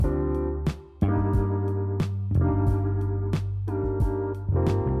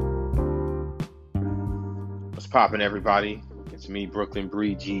Popping, everybody? It's me, Brooklyn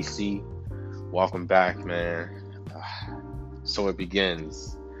Bree GC. Welcome back, man. So it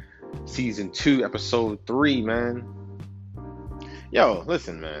begins. Season 2, Episode 3, man. Yo,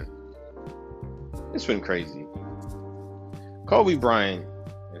 listen, man. It's been crazy. Kobe Bryant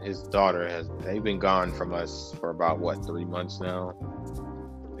and his daughter, they've been gone from us for about, 3 months now?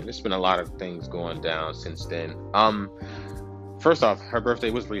 And there's been a lot of things going down since then. First off, her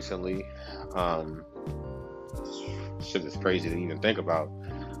birthday was recently. Shit is crazy to even think about.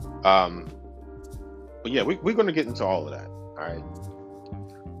 But yeah, we're going to get into all of that. All right.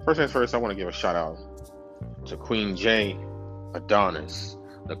 First things first, I want to give a shout out to Queen J, Adonis,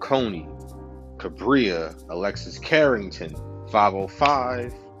 Nakoni, Cabria, Alexis Carrington,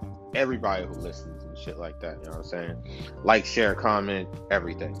 505, everybody who listens and shit like that. You know what I'm saying? Like, share, comment,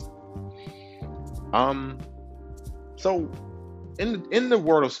 everything. So in the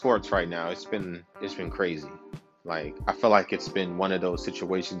world of sports right now, it's been crazy. Like, I feel like it's been one of those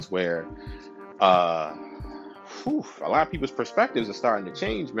situations where a lot of people's perspectives are starting to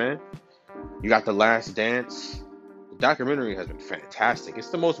change, man. You got The Last Dance. The documentary has been fantastic. It's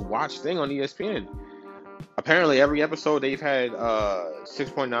the most watched thing on ESPN. Apparently, every episode they've had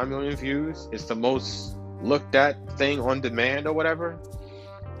 6.9 million views. It's the most looked at thing on demand or whatever.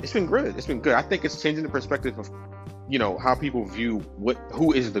 It's been good. It's been good. I think it's changing the perspective of, how people view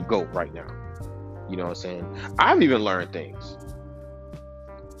who is the GOAT right now. You know what I'm saying? I've even learned things.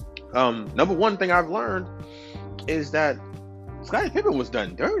 Number one thing I've learned is that Scottie Pippen was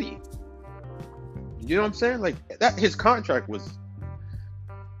done dirty. You know what I'm saying? Like, that his contract was,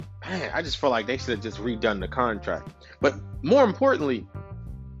 man, I just feel like they should have just redone the contract. But more importantly,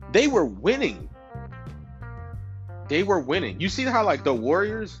 they were winning. They were winning. You see how, like, the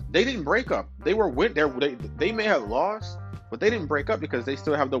Warriors, they didn't break up. They were they may have lost, but they didn't break up because they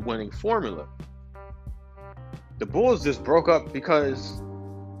still have the winning formula. The Bulls just broke up because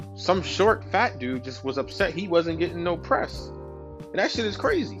some short, fat dude just was upset he wasn't getting no press. And that shit is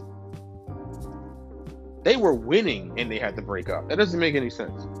crazy. They were winning and they had to break up. That doesn't make any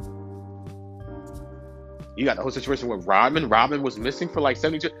sense. You got the whole situation with Rodman. Rodman was missing for like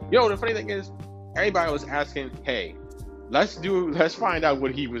 72. The funny thing is, everybody was asking, hey, let's find out what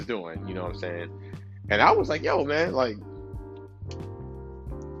he was doing. You know what I'm saying? And I was like, yo, man, like,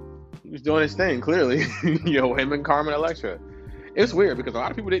 he was doing his thing, clearly. Him and Carmen Electra. It's weird because a lot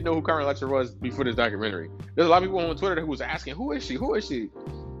of people didn't know who Carmen Electra was before this documentary. There's a lot of people on Twitter who was asking, who is she? Who is she?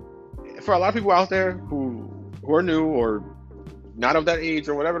 For a lot of people out there who are new or not of that age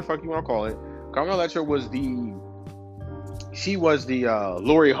or whatever the fuck you want to call it, Carmen Electra was the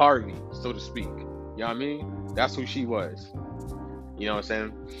Lori Harvey, so to speak. You know what I mean? That's who she was. You know what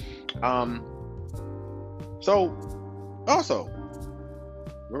I'm saying? So, also,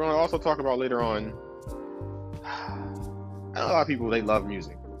 we're going to also talk about later on, a lot of people, they love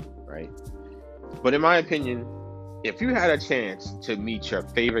music, right? But in my opinion, if you had a chance to meet your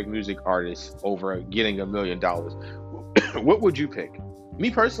favorite music artist over getting $1 million, what would you pick?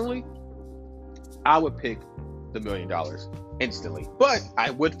 Me personally, I would pick the $1 million instantly. But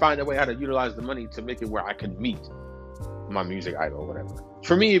I would find a way how to utilize the money to make it where I can meet my music idol or whatever.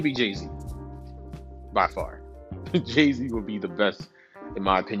 For me, it'd be Jay-Z. By far. Jay-Z would be the best, in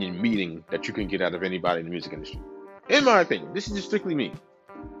my opinion, meeting that you can get out of anybody in the music industry. In my opinion. This is just strictly me.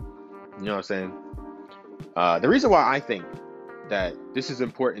 You know what I'm saying? The reason why I think that this is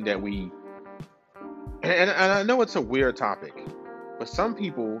important that we, and I know it's a weird topic, but some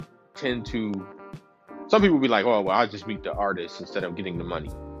people be like, oh, well, I'll just meet the artist instead of getting the money.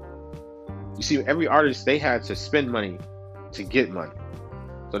 You see, every artist, they had to spend money to get money.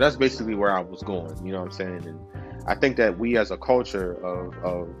 So that's basically where I was going, you know what I'm saying? And I think that we as a culture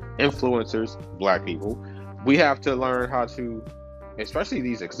of influencers, black people, we have to learn how to, especially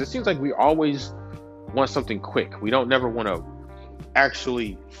these, because it seems like we always want something quick. We don't never want to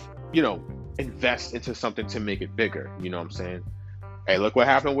actually, invest into something to make it bigger. You know what I'm saying? Hey, look what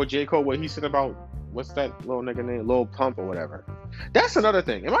happened with J. Cole, what he said about, what's that little nigga name? Lil Pump or whatever. That's another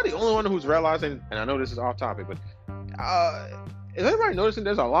thing. Am I the only one who's realizing, and I know this is off topic, but is everybody noticing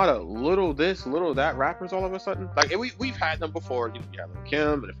there's a lot of little this, little that rappers all of a sudden? Like, we've had them before. You had Lil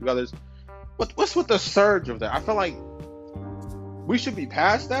Kim and a few others. What's with the surge of that? I feel like we should be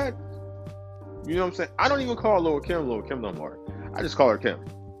past that. You know what I'm saying? I don't even call Lil Kim no more. I just call her Kim.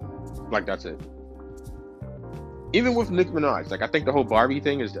 Like, that's it. Even with Nicki Minaj, like, I think the whole Barbie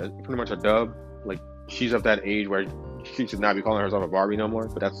thing is pretty much a dub. Like, she's of that age where she should not be calling herself a Barbie no more.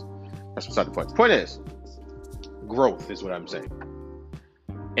 But that's beside the point. The point is, growth is what I'm saying.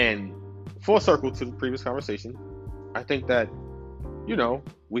 And full circle to the previous conversation, I think that,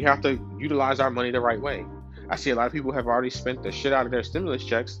 we have to utilize our money the right way. I see a lot of people have already spent the shit out of their stimulus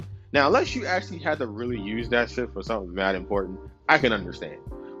checks. Now, unless you actually had to really use that shit for something mad important, I can understand.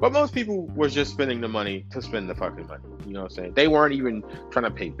 But most people were just spending the money to spend the fucking money. You know what I'm saying? They weren't even trying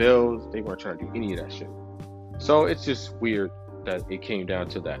to pay bills. They weren't trying to do any of that shit. So it's just weird that it came down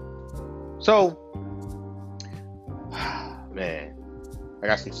to that. So, man,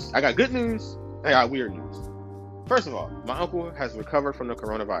 I got good news. I got weird news. First of all, my uncle has recovered from the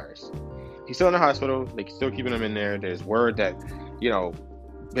coronavirus. He's still in the hospital. They're still keeping him in there. There's word that,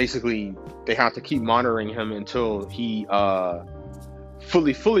 basically they have to keep monitoring him until he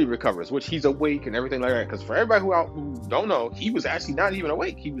fully recovers, which he's awake and everything like that. Because for everybody who don't know, he was actually not even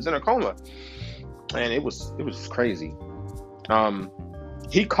awake. He was in a coma, and it was crazy.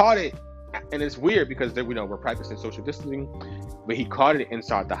 He caught it, and it's weird because we're practicing social distancing, but he caught it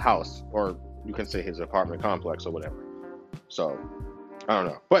inside the house, or you can say his apartment complex or whatever. So I don't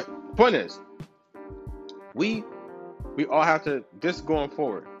know, but point is, we all have to, this going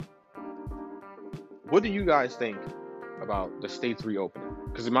forward, what do you guys think about the states reopening?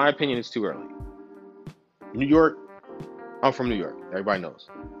 Because in my opinion, it's too early. New York, I'm from New York. Everybody knows.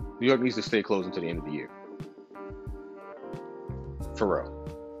 New York needs to stay closed until the end of the year. For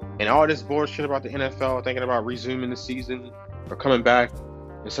real. And all this bullshit about the NFL thinking about resuming the season or coming back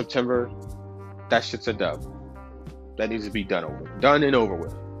in September, that shit's a dub. That needs to be done and over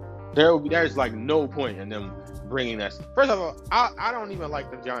with. There's like no point in them bringing that. First of all, I don't even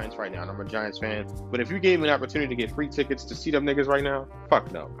like the Giants right now, and I'm a Giants fan. But if you gave me an opportunity to get free tickets to see them niggas right now,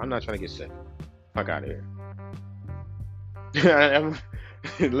 fuck no. I'm not trying to get sick. Fuck out of here.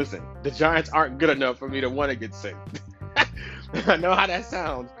 Listen, the Giants aren't good enough for me to want to get sick. I know how that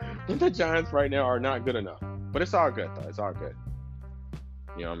sounds, but the Giants right now are not good enough. But it's all good, though. It's all good.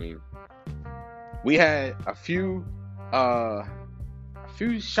 You know what I mean? We had a few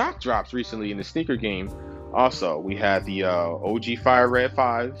shock drops recently in the sneaker game. Also, we had the OG Fire Red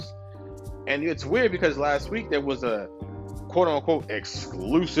 5s. And it's weird because last week there was a quote-unquote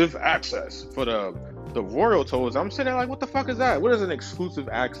exclusive access for the Royal Toes. I'm sitting there like, what the fuck is that? What is an exclusive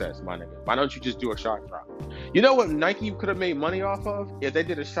access, my nigga? Why don't you just do a shock drop? You know what Nike could have made money off of? If they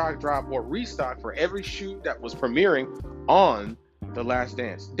did a shock drop or restock for every shoe that was premiering on The Last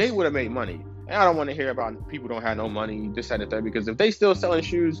Dance. They would have made money. And I don't want to hear about people don't have no money, this, that, and that, because if they still selling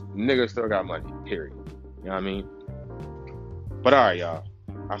shoes, niggas still got money, period. You know what I mean? But all right, y'all.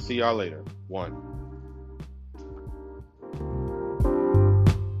 I'll see y'all later. 1.